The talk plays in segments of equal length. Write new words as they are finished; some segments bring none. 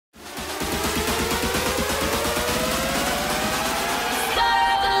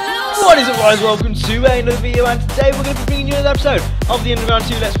What is up, guys? Welcome to another video, and today we're going to be bringing you another episode of the Underground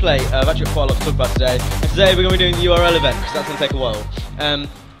 2 Let's Play. I've actually got quite a lot to talk about today, and today we're going to be doing the URL event, because that's going to take a while.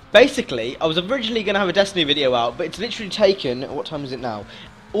 Basically, I was originally going to have a Destiny video out, but it's literally taken, what time is it now?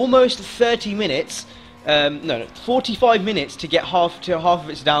 Almost 30 minutes, 45 minutes to get half of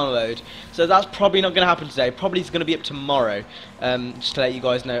its download. So that's probably not going to happen today. Probably it's going to be up tomorrow. Just to let you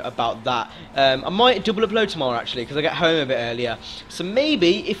guys know about that. I might double upload tomorrow actually, because I get home a bit earlier. So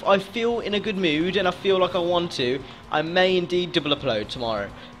maybe if I feel in a good mood and I feel like I want to, I may indeed double upload tomorrow.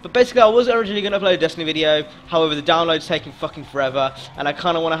 But basically, I was originally going to upload a Destiny video. However, the download's taking fucking forever, and I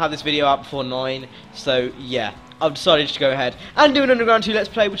kind of want to have this video out before 9. So yeah, I've decided to go ahead and do an Underground 2 Let's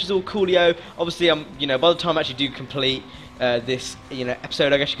Play, which is all coolio. Obviously, by the time I actually do complete this,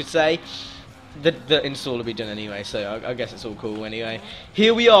 episode, I guess you could say, the install will be done anyway. So I guess it's all cool anyway.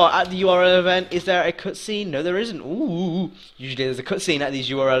 Here we are at the URL event. Is there a cutscene? No, there isn't. Ooh, usually there's a cutscene at these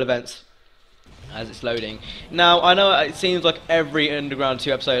URL events as it's loading. Now I know it seems like every Underground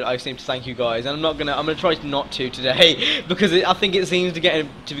 2 episode I seem to thank you guys, and I'm gonna try not to today because I think it seems to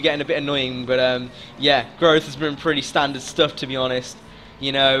be getting a bit annoying. But yeah, growth has been pretty standard stuff, to be honest.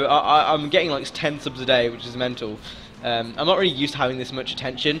 I'm getting like 10 subs a day, which is mental. I'm not really used to having this much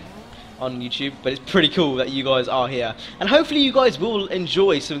attention on YouTube, but it's pretty cool that you guys are here, and hopefully you guys will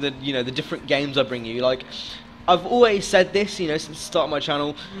enjoy some of the the different games I bring you. Like, I've always said this, since the start of my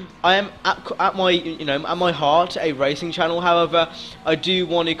channel, I am at my heart a racing channel. However, I do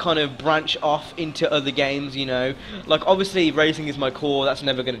want to kind of branch off into other games. Like obviously racing is my core, that's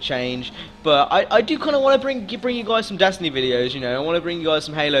never going to change. But I do kind of want to bring you guys some Destiny videos. I want to bring you guys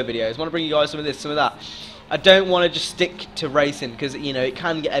some Halo videos. I want to bring you guys some of this, some of that. I don't want to just stick to racing because it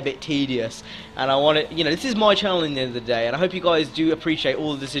can get a bit tedious, and I want to, this is my channel in the end of the day, and I hope you guys do appreciate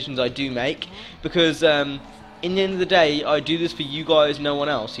all the decisions I do make, because in the end of the day, I do this for you guys, no one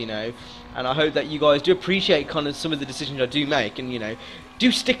else, and I hope that you guys do appreciate kind of some of the decisions I do make, and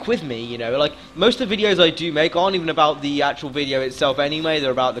do stick with me. Like most of the videos I do make aren't even about the actual video itself anyway,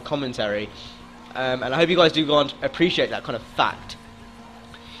 they're about the commentary, and I hope you guys do go on to appreciate that kind of fact.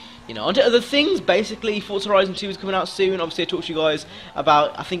 Onto other things. Basically, Forza Horizon 2 is coming out soon. Obviously, I talked to you guys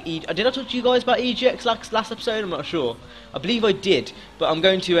about, did I talk to you guys about EGX last episode? I'm not sure. I believe I did, but I'm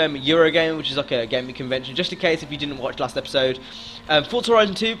going to Eurogame, which is like a gaming convention, just in case if you didn't watch last episode. Forza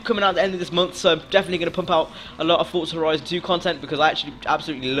Horizon 2 coming out at the end of this month, so I'm definitely going to pump out a lot of Forza Horizon 2 content, because I actually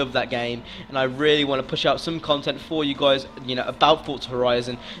absolutely love that game, and I really want to push out some content for you guys, about Forza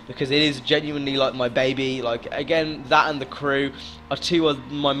Horizon, because it is genuinely like my baby. Like, again, that and The Crew are two of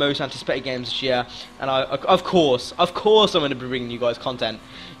my most anticipated games this year, and of course I'm going to be bringing you guys content.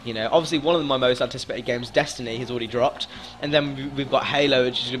 Obviously one of my most anticipated games, Destiny, has already dropped, and then we've got Halo,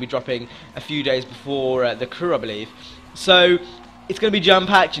 which is going to be dropping a few days before The Crew, I believe. So it's going to be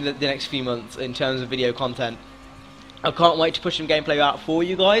jam-packed in the next few months in terms of video content. I can't wait to push some gameplay out for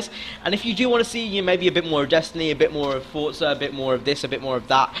you guys, and if you do want to see maybe a bit more of Destiny, a bit more of Forza, a bit more of this, a bit more of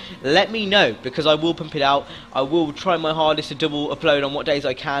that, let me know, because I will pump it out. I will try my hardest to double upload on what days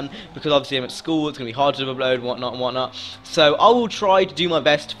I can, because obviously I'm at school, it's going to be hard to double upload, whatnot. So I will try to do my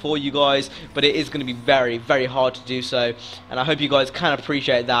best for you guys, but it is going to be very, very hard to do so, and I hope you guys can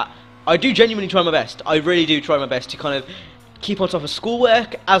appreciate that. I do genuinely try my best. I really do try my best to kind of keep on top of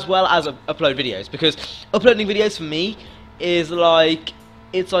schoolwork as well as upload videos, because uploading videos for me is like,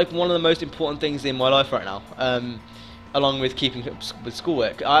 it's like one of the most important things in my life right now, along with keeping up with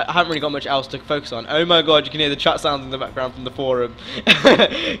schoolwork. I haven't really got much else to focus on. Oh my god, you can hear the chat sounds in the background from the forum.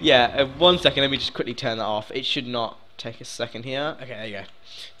 Yeah, 1 second, let me just quickly turn that off. It should not take a second here. Okay, there you go.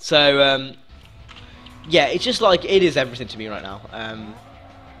 So yeah, it's just like, it is everything to me right now.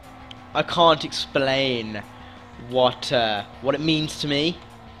 I can't explain what it means to me.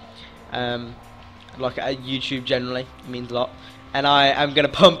 Like YouTube generally, it means a lot, and I am going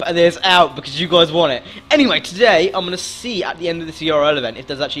to pump this out because you guys want it. Anyway, today I'm going to see at the end of this URL event if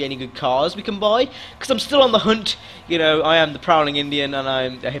there's actually any good cars we can buy, because I'm still on the hunt. I am the prowling Indian and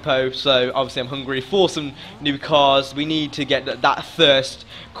I'm a hippo, so obviously I'm hungry for some new cars. We need to get that thirst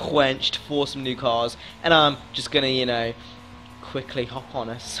quenched for some new cars, and I'm just going to quickly hop on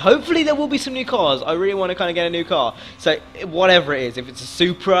us. Hopefully there will be some new cars. I really want to kind of get a new car. So whatever it is, if it's a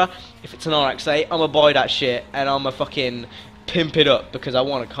Supra, if it's an RX-8, I'm gonna buy that shit and I'm gonna fucking pimp it up because I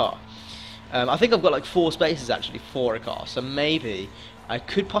want a car. I think I've got like 4 spaces actually for a car, so maybe I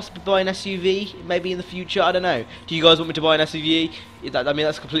could possibly buy an SUV maybe in the future. I don't know. Do you guys want me to buy an SUV? I mean,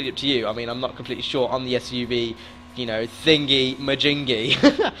 that's completely up to you. I mean, I'm not completely sure on the SUV thingy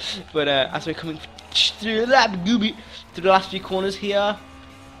majingy. But as we're coming through the last few corners here,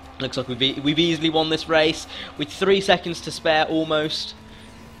 looks like we've easily won this race with 3 seconds to spare almost.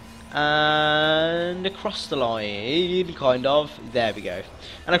 and across the line, kind of. There we go,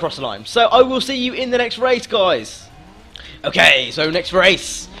 and across the line. So I will see you in the next race, guys. Okay, so next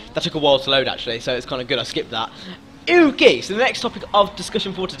race. That took a while to load actually, so it's kind of good I skipped that. Okay, so the next topic of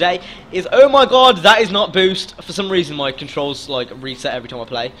discussion for today is, oh my god, that is not boost. For some reason my controls like reset every time I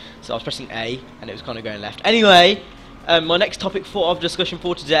play, so I was pressing A and it was kind of going left. Anyway, my next topic of discussion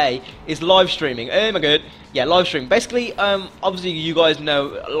for today is live streaming. Oh my god, yeah, live stream. Basically, obviously you guys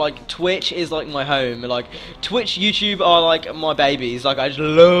know, like, Twitch is like my home. Like, Twitch, YouTube are like my babies. Like, I just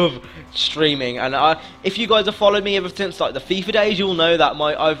love streaming, and if you guys have followed me ever since like the FIFA days, you'll know that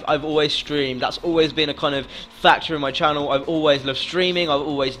I've always streamed. That's always been a kind of factor in my channel. I've always loved streaming. I've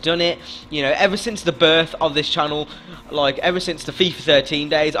always done it. You know, ever since the birth of this channel, like ever since the FIFA 13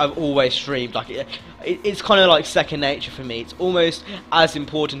 days, I've always streamed. Like, it's kind of like second nature for me. It's almost as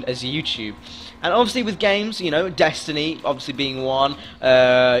important as YouTube. And obviously with games, you know, Destiny obviously being one,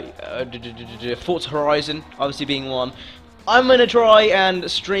 Forza Horizon obviously being one, I'm going to try and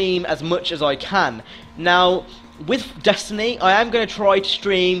stream as much as I can. Now, with Destiny, I am going to try to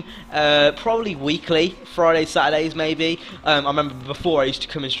stream probably weekly, Fridays, Saturdays maybe. I remember before I used to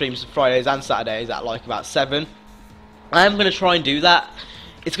come and stream Fridays and Saturdays at like about 7. I am going to try and do that.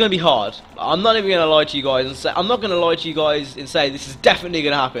 It's going to be hard. I'm not even going to lie to you guys and say, I'm not going to lie to you guys and say this is definitely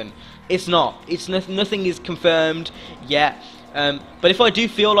going to happen. It's not. It's nothing is confirmed yet. But if I do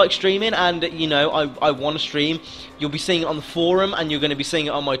feel like streaming and, you know, I want to stream, you'll be seeing it on the forum and you're going to be seeing it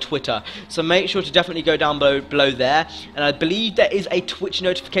on my Twitter. So make sure to definitely go down below there. And I believe there is a Twitch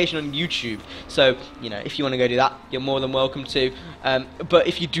notification on YouTube. So, you know, if you want to go do that, you're more than welcome to. But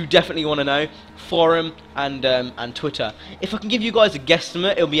if you do definitely want to know, forum and Twitter. If I can give you guys a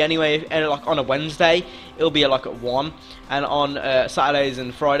guesstimate, it'll be anyway, like on a Wednesday, it'll be like at 1. And on Saturdays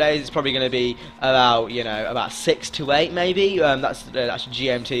and Fridays, it's probably going to be about, you know, about 6 to 8 maybe. That's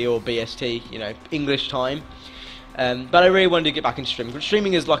GMT or BST, you know, English time. But I really wanted to get back into streaming. But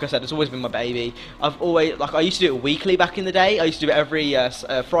streaming is, like I said, it's always been my baby. I've always, like, I used to do it weekly back in the day. I used to do it every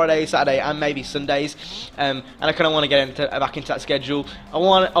Friday, Saturday, and maybe Sundays. And I kind of want to get back into that schedule. I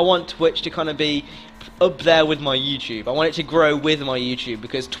want Twitch to kind of be up there with my YouTube. I want it to grow with my YouTube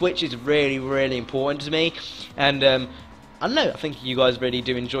because Twitch is really, really important to me. And I don't know, I think you guys really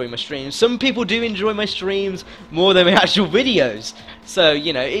do enjoy my streams. Some people do enjoy my streams more than my actual videos. So,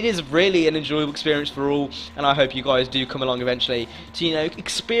 you know, it is really an enjoyable experience for all, and I hope you guys do come along eventually to, you know,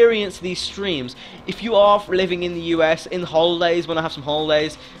 experience these streams. If you are living in the US, in the holidays, when I have some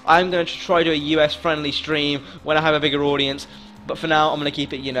holidays, I'm going to try to do a US friendly stream when I have a bigger audience. But for now, I'm going to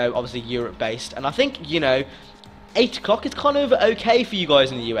keep it, you know, obviously Europe based. And I think, you know, 8 o'clock is kind of okay for you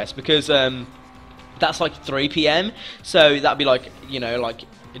guys in the US because, that's like 3 PM, so that'd be like, you know, like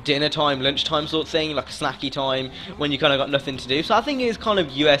dinner time, lunch time sort of thing, like a snacky time when you kind of got nothing to do. So I think it is kind of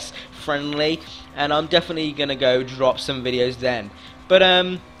US friendly, and I'm definitely gonna go drop some videos then. But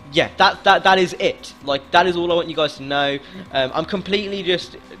yeah, that is it. Like, that is all I want you guys to know. I'm completely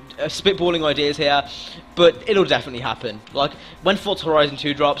just spitballing ideas here, but it'll definitely happen. Like, when Forza Horizon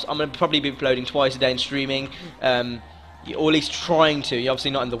 2 drops, I'm gonna probably be uploading twice a day and streaming. Or at least trying to. You're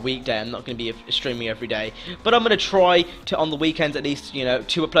obviously not in the weekday. I'm not going to be streaming every day, but I'm going to try to, on the weekends at least, you know,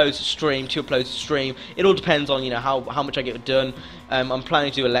 2 uploads to stream. It all depends on, you know, how much I get done. I'm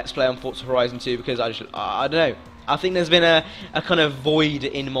planning to do a let's play on Forza Horizon 2 because I don't know. I think there's been a kind of void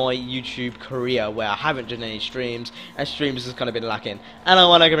in my YouTube career where I haven't done any streams, and streams has kind of been lacking, and I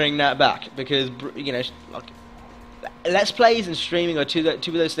want to bring that back because, you know, like, let's plays and streaming are two of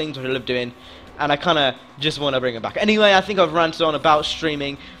those things which I love doing. And I kind of just want to bring it back. Anyway, I think I've ranted on about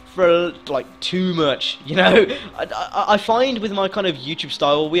streaming for like too much, you know. I find with my kind of YouTube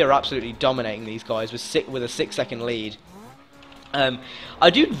style, we are absolutely dominating these guys with a 6-second lead. I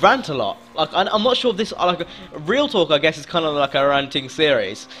do rant a lot. Like, I'm not sure if this, like, Real Talk, I guess, is kind of like a ranting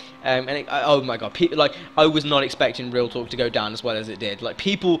series. Oh my god, people, like, I was not expecting Real Talk to go down as well as it did. Like,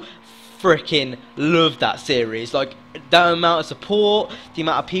 people freaking loved that series. Like, the amount of support, the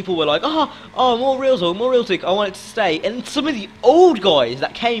amount of people were like, oh, more Real Talk, I want it to stay. And some of the old guys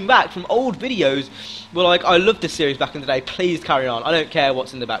that came back from old videos were like, I loved this series back in the day, please carry on, I don't care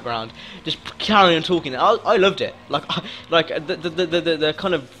what's in the background, just carry on talking. I loved it. Like the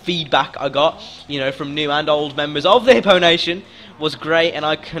kind of feedback I got, you know, from new and old members of the Hippo Nation was great, and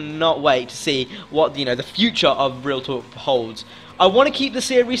I cannot wait to see what, you know, the future of Real Talk holds. I want to keep the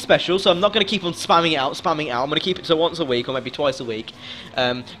series special, so I'm not going to keep on spamming it out. I'm going to keep it to once a week or maybe twice a week,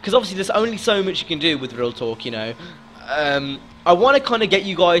 because obviously there's only so much you can do with Real Talk, you know. I want to kind of get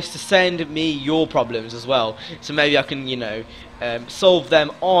you guys to send me your problems as well, so maybe I can, you know, solve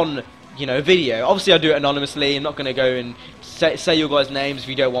them on you know, video. Obviously, I do it anonymously. I'm not going to go and say your guys' names if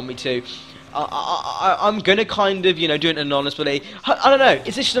you don't want me to. I'm gonna kind of, you know, do it anonymously. I don't know.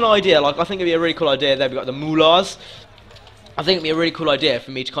 It's just an idea. Like, I think it'd be a really cool idea. There we got the Moolahs. I think it'd be a really cool idea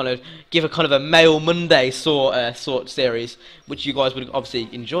for me to kind of give a kind of a Mail Monday sort series, which you guys would obviously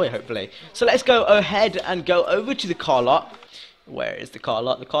enjoy, hopefully. So let's go ahead and go over to the car lot. Where is the car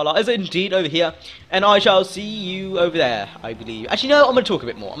lot? The car lot is indeed over here, and I shall see you over there, I believe. Actually, no, I'm going to talk a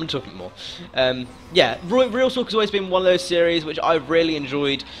bit more. Yeah, Real Talk has always been one of those series which I've really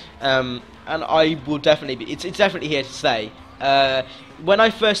enjoyed, and I will definitely be. It's definitely here to stay. When I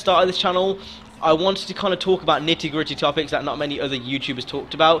first started this channel, I wanted to kind of talk about nitty-gritty topics that not many other YouTubers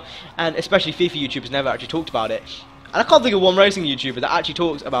talked about, and especially FIFA YouTubers never actually talked about it. And I can't think of one racing YouTuber that actually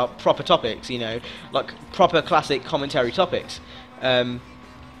talks about proper topics, you know, like proper classic commentary topics.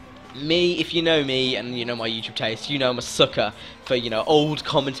 Me, if you know me and you know my YouTube taste, you know I'm a sucker for, you know, old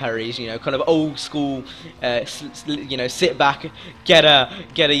commentaries, you know, kind of old school, you know, sit back, get a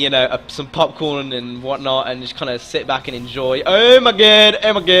you know, some popcorn and whatnot, and just kind of sit back and enjoy. Oh my god,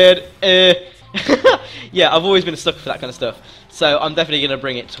 yeah, I've always been a sucker for that kind of stuff, so I'm definitely going to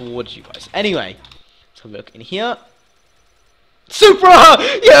bring it towards you guys. Anyway, let's have a look in here. Supra!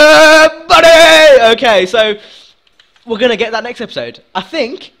 Yeah, buddy! Okay, so we're going to get that next episode. I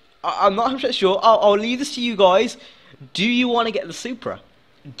think, I'm not 100% sure, I'll leave this to you guys. Do you want to get the Supra?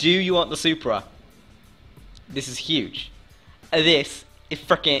 Do you want the Supra? This is huge. This is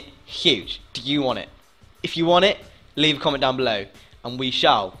freaking huge. Do you want it? If you want it, leave a comment down below, and we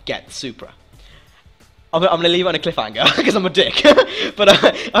shall get the Supra. I'm going to leave it on a cliffhanger, because I'm a dick. But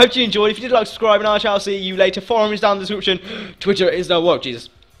I hope you enjoyed. If you did, like, subscribe, and I shall see you later. Forum is down in the description. Twitter is no work, Jesus.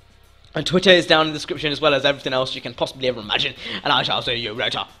 And Twitter is down in the description, as well as everything else you can possibly ever imagine. And I shall see you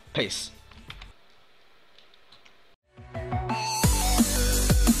later. Peace.